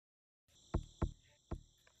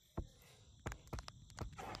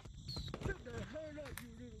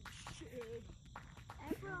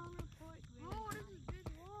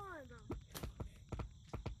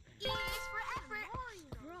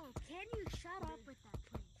Shut up with that,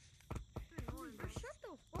 please. Shut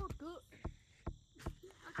the fuck up.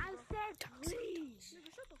 I said please. Nigga,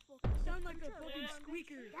 shut the fuck up. Sound like a fucking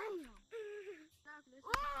squeaker. Damn.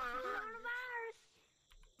 Coronavirus.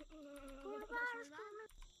 Coronavirus coming.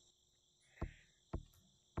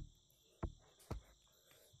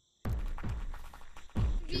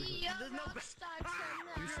 There's no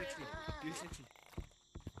do 60. Do 60.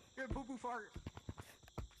 You're a poo-poo fart.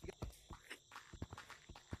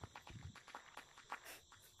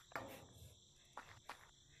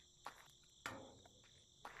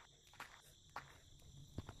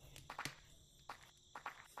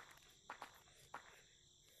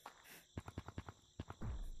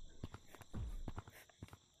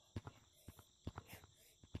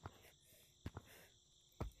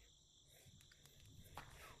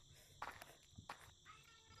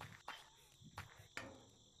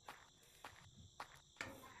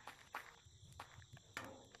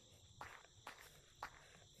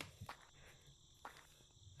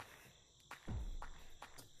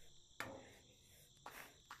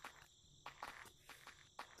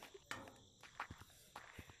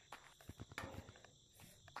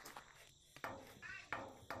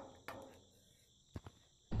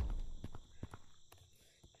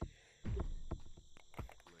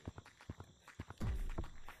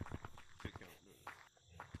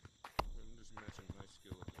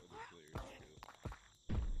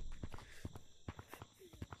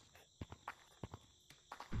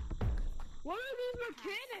 What are these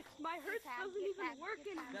mechanics? My Hertz doesn't even work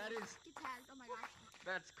anymore. That is. Get tagged. Oh my gosh.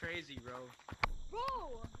 That's crazy, bro.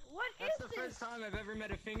 Bro, what is That's this? the first time I've ever met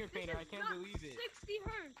a finger painter. I can't believe it. 60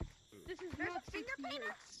 Hertz. This is There's not a finger 60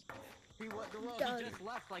 painter? Hertz. He just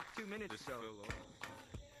left like 2 minutes ago.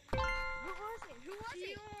 Who was it? Who was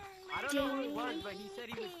it? I don't know who it was, but he said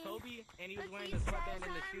he was Kobe, and he was wearing the sweatband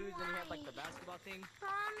and the shoes, and he had like the basketball thing.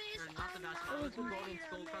 Promise. Or not the basketball, it was the Golden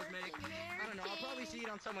Skull cosmetic. I don't know, I'll probably see it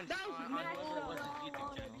on someone's That was on whoever it was Maxwell.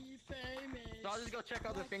 YouTube channel. So I'll just go check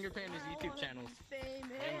out the finger painter's YouTube channels. Damn,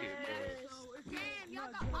 y'all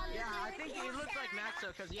got all Yeah, I think it looks like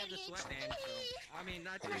Maxo because he had the sweatband. So I mean,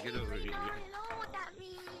 that's I pretty don't good. even know what that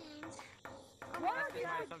means. That's just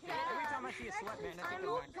my assumption. Every time I see a sweatband, I think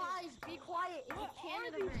of mine. Guys, be quiet. It's a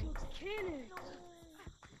canon event. Cannon.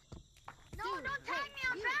 No, don't tag me.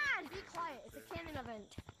 I'm bad. Be quiet. It's a canon event.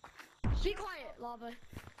 Be quiet, Lava.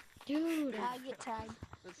 Dude, I get tagged.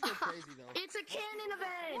 That's still crazy though. It's a canon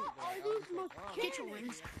event. What are these mechanics? Get your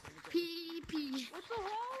wings. PP. What the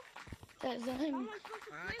hell? Because How I'm, am I supposed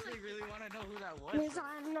to I play actually like really want to know who that was. because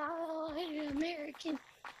I'm not American.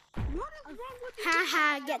 What is wrong with you?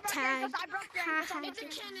 Haha, get tagged. It's a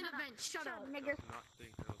canon event. Shut up, nigger.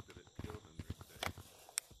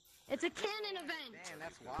 It's a canon event. Man,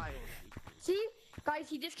 that's wild. See? Guys,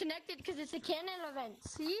 he disconnected because it's a canon event.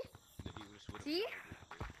 See? See?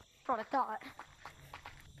 That's what I thought.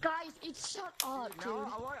 Guys, it's shut up, dude.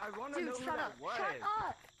 No, I want to know Dude, who shut that up. was. Shut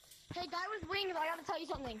up. Hey, guy with wings, I gotta tell you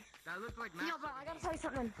something. That looked like Yo, Maxo. bro, I gotta tell you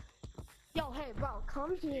something. Yo, hey, bro,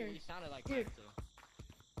 come here. He sounded like Dude. Maxo.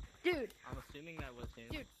 Dude, I'm assuming that was him.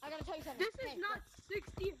 dude, I gotta tell you something. This Hey, is not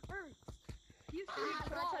 60 Hertz. You Can see, I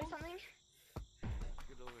tell you something?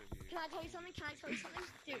 Get over here. Can I tell you something? Can I tell you something?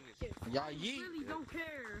 Dude. Yeah, I really don't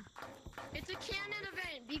care. It's a canon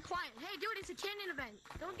event. Be quiet. Hey, dude, it's a canon event.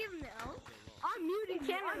 Don't give him the L. I'm muting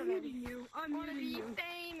you. Canon I'm event. muting you. I'm Wanna muting be you.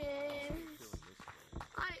 famous.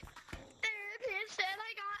 Therapist said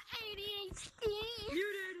I got ADHD.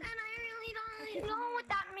 Muted. And I really don't know what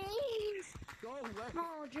that means. Go away.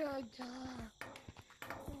 Oh, drugged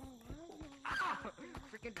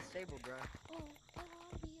Freaking disabled, bro.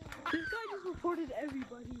 This guy just reported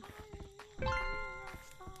everybody.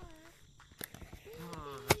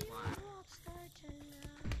 Oh, that's wild.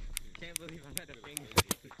 Can't believe I met a finger.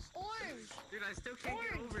 Orange. Dude, I still can't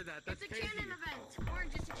get over that. That's It's a crazy. canon event.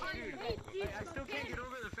 Orange is a canon Dude, event. I still can't get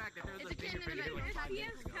over the fact that there was It's a a finger canon painter event. like 5 SPS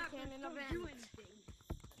minutes ago. captains Canon don't event. do anything.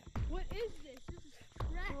 What is this? This is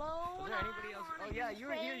trash. Was there anybody else? Oh yeah, you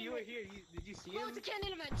were here. You were here. Did you see Oh, him? it's a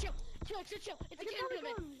canon event. Chill. It's a canon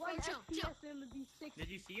event. One Bro, chill. FPS in the V6. Did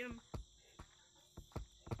you see him?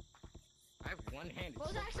 I have one hand. What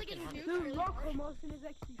was It's so actually freaking getting hard. nuked? Dude, locomotion is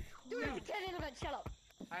actually Dude, trash. it's a canon event. Shut up.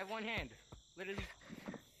 I have one hand. Literally.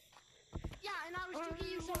 Yeah, and I was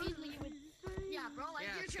shooting you so easily you would. Yeah, bro, like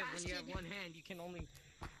Yeah, you're because trash, when you have dude. one hand, you can only.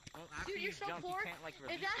 Well, after Dude, you you're so jump, poor. you can't like Is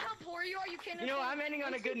release that it. how poor you are? You can't. You know, afford- I'm ending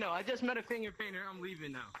on a good note. I just met a finger painter. I'm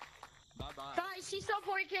leaving now. Bye bye. Guys, he's so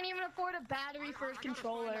poor he can't even afford a battery for his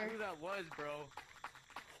controller. Who that was, bro?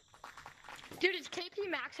 Dude, it's KP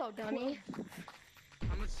Maxo, dummy.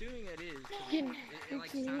 I'm assuming it is. 'Cause Fucking it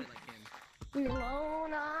like sounded like him.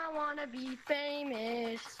 Alone, I wanna be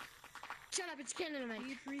famous. Shut up, it's a canon event.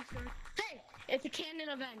 Need restart. Hey, it's a canon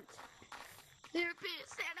event. Therapist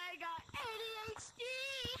said I got ADHD,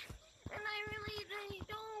 and I really don't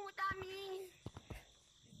know what that means.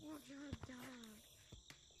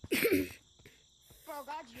 Bro,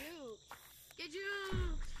 got juked. Get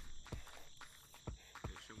juked.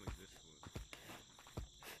 Yeah, show me this one.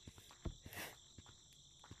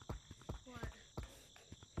 What?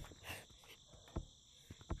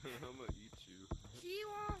 I'm gonna eat you. He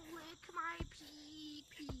won't lick my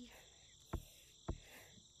pee-pee.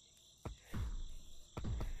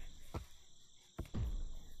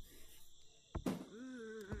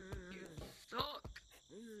 You suck.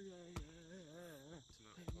 It's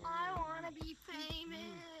not. I wanna be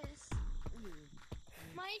famous.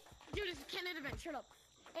 Dude, it's a canon event. Shut up.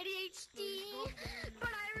 ADHD, but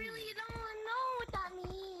I really don't know what that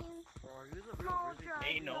means. Bro, you're the I'm real all Grizzly. drugged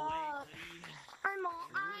Ain't no up. way. I'm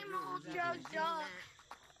all drugged up.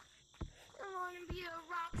 I wanna be a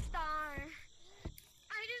rock star.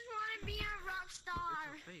 I just wanna be a rock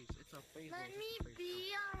star. It's a face. It's a face. Let It's me just a face,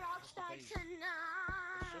 be bro. a rock It's a star face.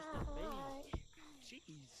 tonight. It's just a face.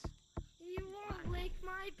 Jeez. You won't lick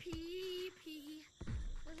my pee-pee.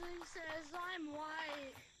 Cause it says I'm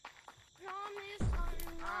white. Promise I'm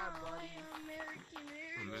Ah, not buddy. American.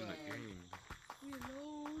 I'm in the game. You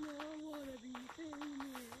know I wanna be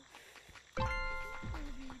famous.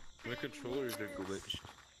 My controllers are glitched.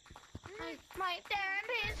 My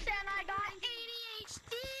therapist said I got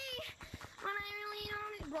ADHD. When I really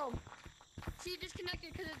don't. Bro, she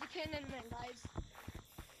disconnected because it's a canon event, guys.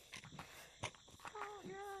 Oh,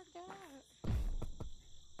 God.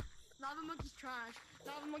 Lava monkey's trash.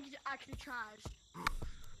 Lava monkey's actually trash.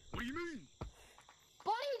 What do you mean?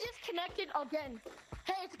 Bonnie disconnected again.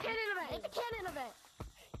 Hey, it's a canon event. It's a canon event.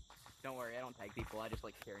 Don't worry, I don't tag people. I just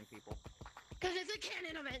like scaring people. Because it's a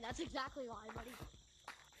canon event. That's exactly why, buddy.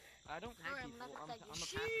 I don't tag Alright, I'm people. not I'm gonna tag a you.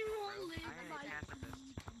 She pacifist, won't bro. live I am a my pacifist.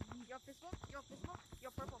 Your fist bump? Your fist bump? Your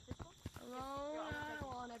purple fist bump? Alone, I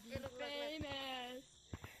wanna be It looks like that. famous.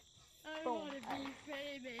 I Boom. wanna be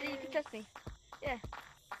famous. You can trust me. Yeah.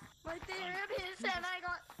 My therapist said I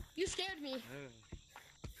got. You scared me.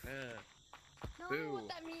 Know Boo. what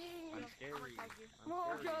that means. I'm scary. I'm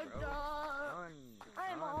all I'm scary, drugged bro. up. Run.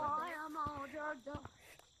 I'm Run. all drugged up.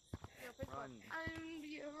 Your fist bump. Run. I'm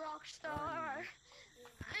be a rock star.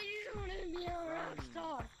 I just wanna be a rock Run.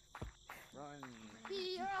 star. Run. Be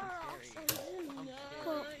a I'm rock scary. star I'm tonight.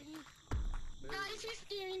 Boo. Guys, you're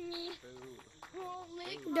scaring me. Boo. Won't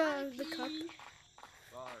lick Boo. my The cup. pee.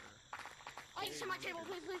 Water. I just hit my table,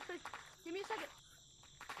 please, please, please. Give me a second.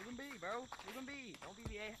 You can be, bro. You can be. Don't be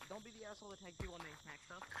the asshole that tags people when they smack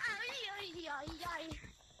stuff. Ay, ay, ay, ay.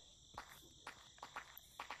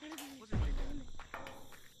 What's his name?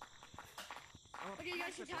 I'm a Okay, you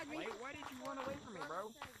guys should pacifist, tag me. right? Why did you run away from me, bro?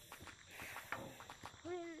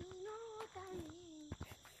 You know what that means.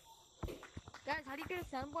 Guys, how do you get a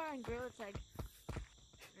soundboard on GorillaTag?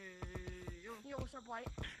 Hey, yo. Yo, what's up, White?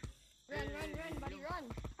 Run, run, buddy, run.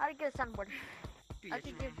 How do you get a soundboard? Do I your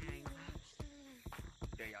think thing. if-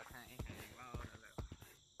 Do your thing.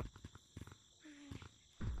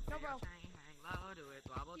 No, bro. Low, do it,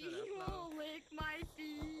 wobble to the You flow. won't lick my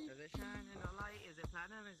feet. Does it shine in the light? Is it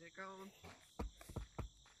platinum? Is it gold?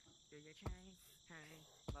 Do your chain hang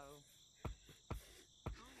low? I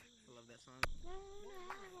love that song. I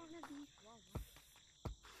wanna be.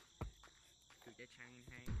 Do your chain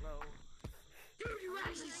hang low? Dude, you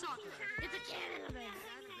actually suck. It's a canon event. Does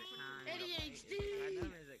it shine in the light? Is ADHD. it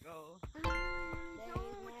platinum? Is it gold? I know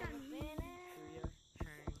what that means. Do your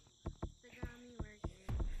chain. They got me working.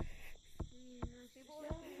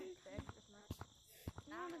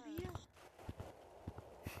 I wanna be a.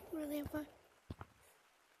 Really fun.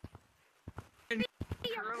 Curly is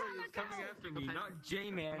coming after me, not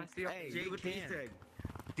J-Man. Hey, J you with can. his tag.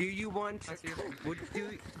 Do you want?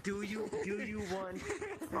 Do you want?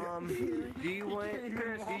 Do you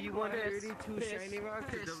want 32 shiny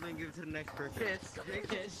rocks or doubling give it to the next person?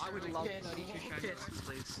 I would love 32 shiny rocks,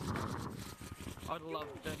 please. I would love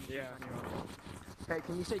 32 Yeah. shiny rocks. Hey,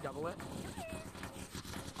 can you say double it?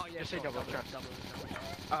 Oh yeah, say double it. Double it.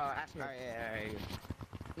 Ask me. Alright.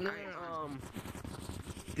 No.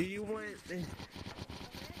 Do you want?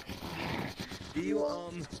 Do you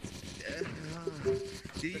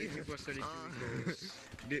do you People are starting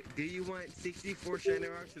to do you want 64 shiny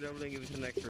rocks or doubling give it to the next person?